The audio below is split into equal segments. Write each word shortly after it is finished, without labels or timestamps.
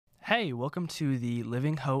Hey, welcome to the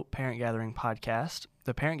Living Hope Parent Gathering podcast.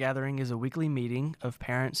 The Parent Gathering is a weekly meeting of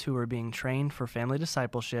parents who are being trained for family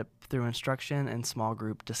discipleship through instruction and small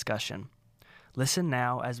group discussion. Listen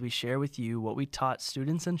now as we share with you what we taught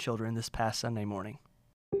students and children this past Sunday morning.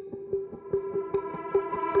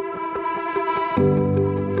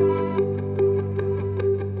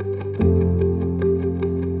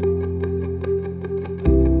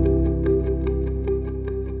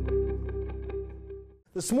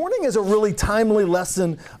 This morning is a really timely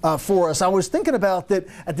lesson for us. I was thinking about that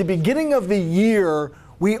at the beginning of the year,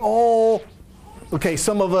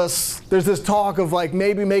 some of us, there's this talk of like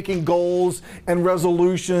maybe making goals and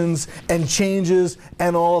resolutions and changes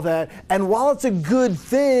and all of that. And while it's a good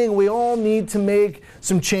thing, we all need to make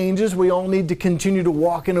some changes. We all need to continue to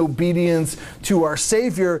walk in obedience to our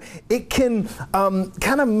Savior. It can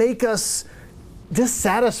kind of make us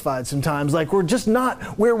dissatisfied sometimes, like we're just not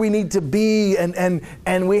where we need to be,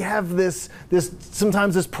 and we have this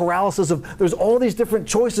sometimes this paralysis of there's all these different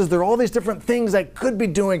choices, there are all these different things I could be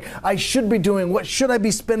doing, I should be doing, what should I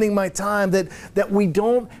be spending my time, that we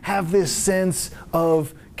don't have this sense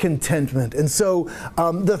of contentment. And so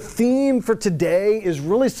the theme for today is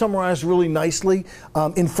really summarized really nicely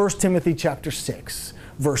in 1 Timothy chapter 6.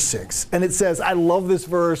 Verse 6. And it says, I love this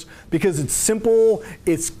verse because it's simple,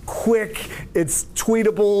 it's quick, it's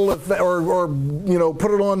tweetable, or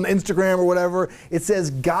put it on Instagram or whatever. It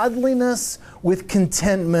says, godliness with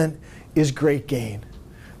contentment is great gain.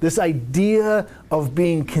 This idea of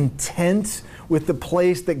being content with the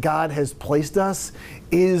place that God has placed us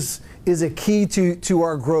is a key to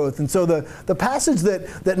our growth. And so the passage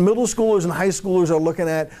that middle schoolers and high schoolers are looking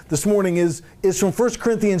at this morning is from 1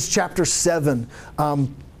 Corinthians chapter 7.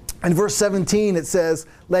 In verse 17 it says,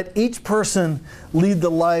 let each person lead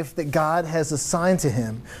the life that God has assigned to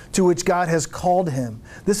him, to which God has called him.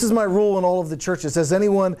 This is my rule in all of the churches. Has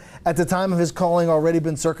anyone at the time of his calling already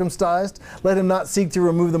been circumcised? Let him not seek to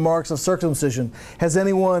remove the marks of circumcision. Has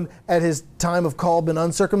anyone at his time of call been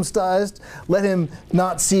uncircumcised? Let him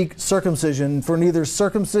not seek circumcision, for neither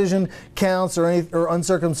circumcision counts or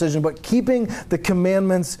uncircumcision, but keeping the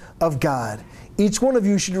commandments of God. Each one of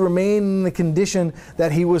you should remain in the condition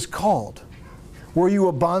that he was called. Were you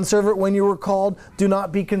a bondservant when you were called? Do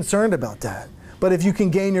not be concerned about that. But if you can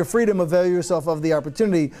gain your freedom, avail yourself of the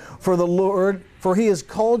opportunity for the Lord, for he has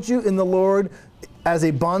called you in the Lord as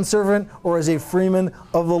a bondservant or as a freeman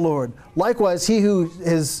of the Lord. Likewise, he who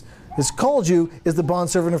has called you is the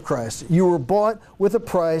bondservant of Christ. You were bought with a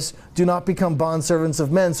price. Do not become bondservants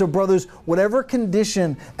of men. So brothers, whatever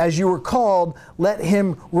condition as you were called, let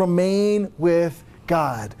him remain with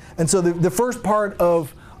God. And so the first part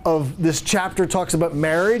of this chapter talks about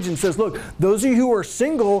marriage and says, look, those of you who are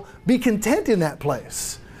single, be content in that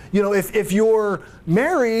place. You know, if you're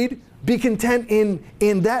married, be content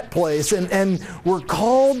in that place. And we're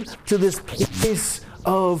called to this place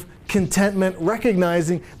of contentment,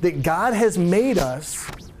 recognizing that God has made us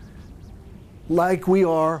like we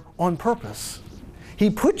are on purpose. He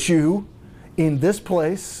put you in this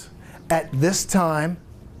place at this time,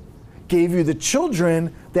 gave you the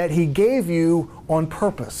children that he gave you on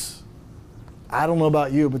purpose. I don't know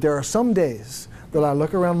about you, but there are some days that I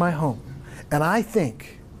look around my home and I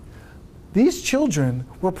think these children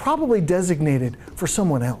were probably designated for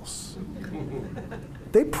someone else.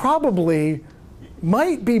 They probably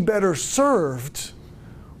might be better served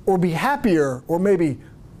or be happier, or maybe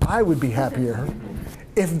I would be happier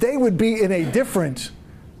if they would be in a different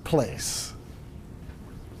place.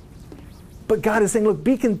 But God is saying, look,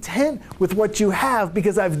 be content with what you have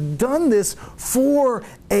because I've done this for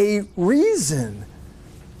a reason.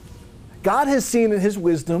 God has seen in his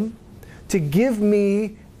wisdom to give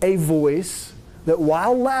me a voice that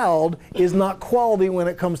while loud is not quality when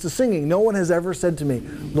it comes to singing. No one has ever said to me,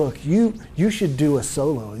 look, you should do a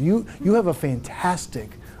solo. You have a fantastic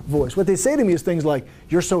voice. What they say to me is things like,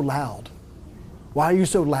 you're so loud. Why are you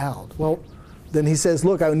so loud? Well, then he says,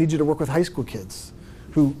 look, I need you to work with high school kids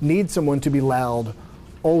who need someone to be loud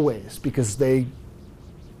always because they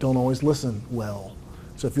don't always listen well.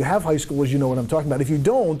 So if you have high schoolers, you know what I'm talking about. If you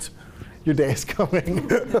don't, your day is coming.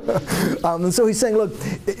 And so he's saying, look,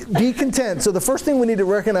 be content. So the first thing we need to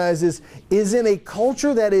recognize is in a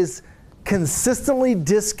culture that is consistently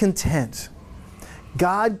discontent,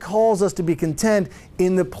 God calls us to be content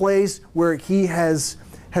in the place where he has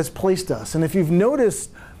placed us. And if you've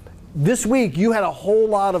noticed, this week you had a whole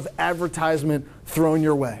lot of advertisement thrown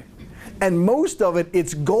your way. And most of it,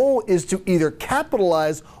 its goal is to either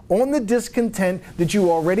capitalize on the discontent that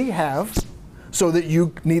you already have, so that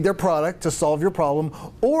you need their product to solve your problem,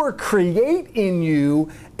 or create in you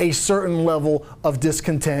a certain level of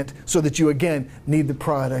discontent so that you, again, need the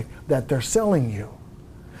product that they're selling you.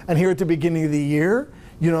 And here at the beginning of the year,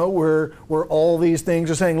 where all these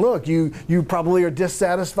things are saying, look, you probably are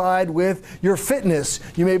dissatisfied with your fitness.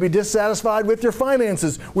 You may be dissatisfied with your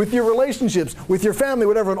finances, with your relationships, with your family,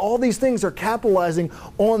 whatever. And all these things are capitalizing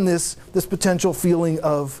on this potential feeling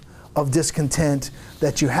of discontent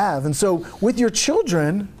that you have. And so with your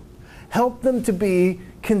children, help them to be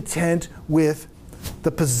content with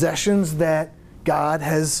the possessions that God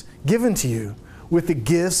has given to you, with the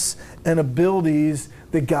gifts and abilities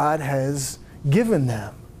that God has given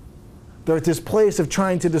them. They're at this place of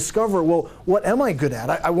trying to discover, well, what am I good at?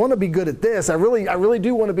 I want to be good at this. I really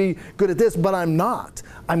do want to be good at this, but I'm not.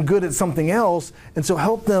 I'm good at something else. And so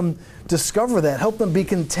help them discover that. Help them be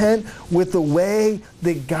content with the way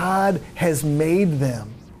that God has made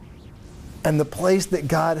them and the place that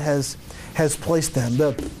God has placed them.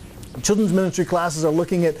 The children's ministry classes are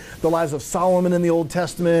looking at the lives of Solomon in the Old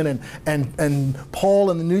Testament and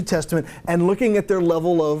Paul in the New Testament, and looking at their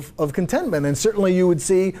level of contentment. And certainly you would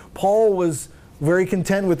see Paul was very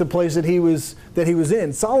content with the place that he was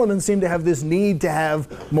in. Solomon seemed to have this need to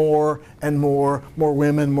have more and more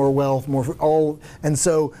women, more wealth, more all. And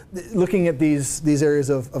so looking at these areas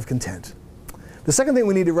of content. The second thing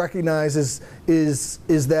we need to recognize is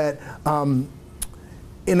that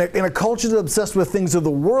in a culture that's obsessed with things of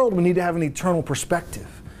the world, we need to have an eternal perspective.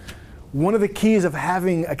 One of the keys of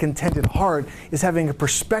having a contented heart is having a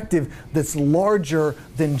perspective that's larger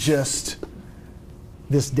than just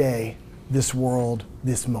this day, this world,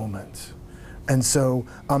 this moment. And so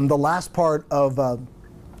the last part of 1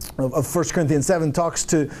 Corinthians 7 talks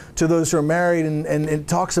to those who are married, and it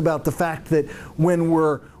talks about the fact that when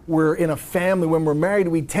we're in a family, when we're married,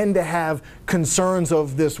 we tend to have concerns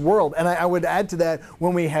of this world. And I would add to that,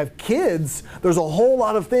 when we have kids, there's a whole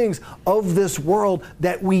lot of things of this world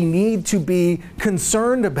that we need to be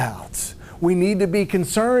concerned about. We need to be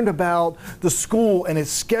concerned about the school and its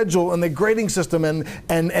schedule and the grading system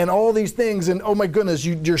and all these things. And oh my goodness,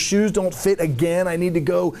 your shoes don't fit again. I need to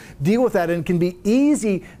go deal with that. And it can be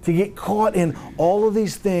easy to get caught in all of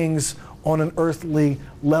these things on an earthly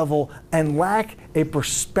level and lack a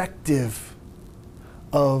perspective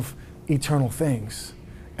of eternal things,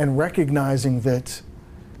 and recognizing that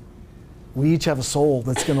we each have a soul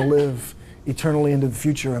that's going to live eternally into the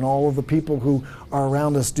future, and all of the people who are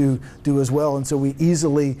around us do as well. And so we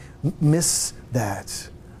easily miss that.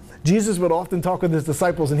 Jesus would often talk with his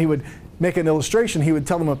disciples, and he would make an illustration. He would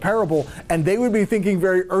tell them a parable, and they would be thinking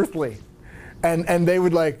very earthly. And they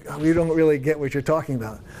would we don't really get what you're talking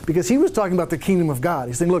about. Because he was talking about the kingdom of God.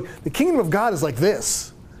 He's saying, look, the kingdom of God is like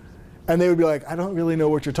this. And they would be like, I don't really know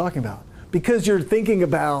what you're talking about. Because you're thinking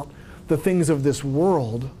about the things of this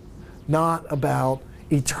world, not about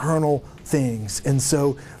eternal things. And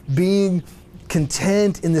so being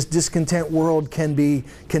content in this discontent world can be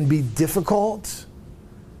difficult.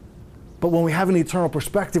 But when we have an eternal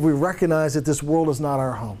perspective, we recognize that this world is not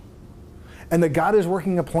our home. And that God is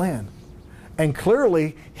working a plan. And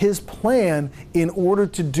clearly, his plan in order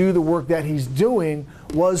to do the work that he's doing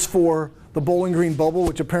was for the Bowling Green bubble,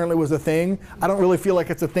 which apparently was a thing. I don't really feel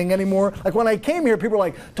like it's a thing anymore. Like when I came here, people were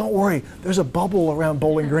like, don't worry, there's a bubble around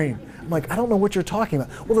Bowling Green. I'm like, I don't know what you're talking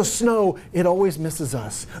about. Well, the snow, it always misses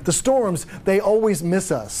us. The storms, they always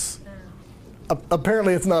miss us.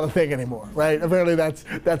 Apparently it's not a thing anymore, right? Apparently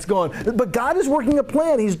that's gone. But God is working a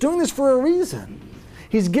plan. He's doing this for a reason.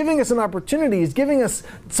 He's giving us an opportunity. He's giving us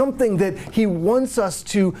something that he wants us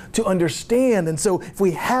to understand. And so if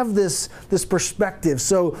we have this perspective,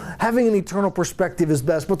 so having an eternal perspective is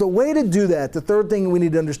best. But the way to do that, the third thing we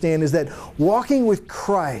need to understand is that walking with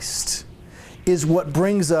Christ is what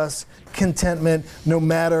brings us contentment no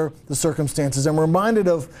matter the circumstances. I'm reminded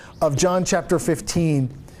of John chapter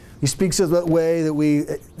 15. He speaks of that way that we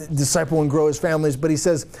disciple and grow as families, but he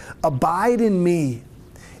says, abide in me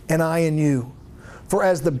and I in you. For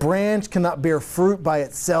as the branch cannot bear fruit by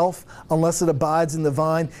itself unless it abides in the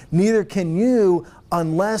vine, neither can you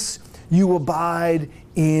unless you abide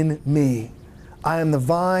in me. I am the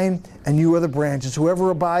vine and you are the branches. Whoever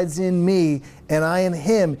abides in me and I in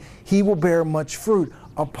him, he will bear much fruit.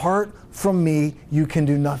 Apart from me, you can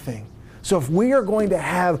do nothing. So if we are going to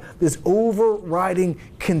have this overriding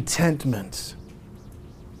contentment,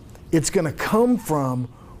 it's going to come from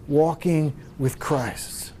walking with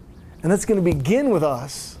Christ. And that's going to begin with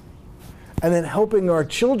us, and then helping our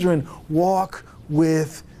children walk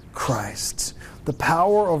with Christ. The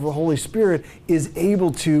power of the Holy Spirit is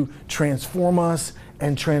able to transform us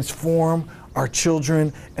and transform our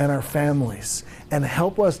children and our families, and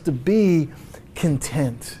help us to be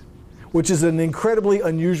content, which is an incredibly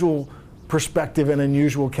unusual perspective and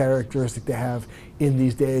unusual characteristic to have in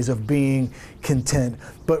these days of being content.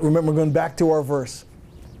 But remember, going back to our verse,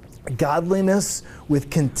 godliness with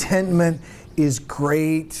contentment is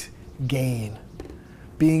great gain.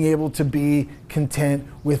 Being able to be content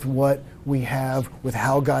with what we have, with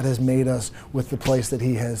how God has made us, with the place that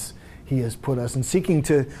He has put us, and seeking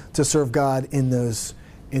to serve God in those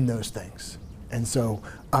things. And so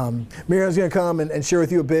Miriam's going to come and share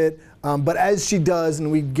with you a bit. But as she does,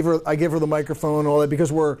 and I give her the microphone and all that,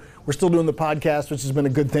 because we're still doing the podcast, which has been a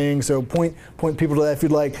good thing. So point people to that if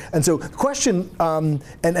you'd like. And so the question,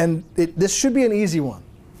 this should be an easy one,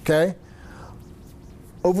 okay?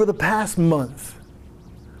 Over the past month,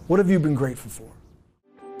 what have you been grateful for?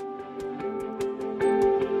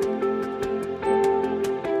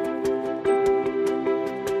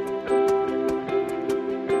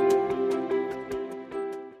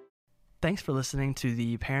 Thanks for listening to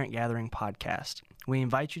the Parent Gathering podcast. We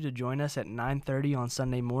invite you to join us at 9:30 on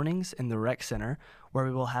Sunday mornings in the Rec Center, where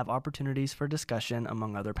we will have opportunities for discussion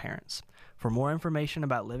among other parents. For more information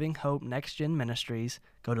about Living Hope Next Gen Ministries,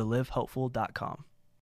 go to livehopeful.com.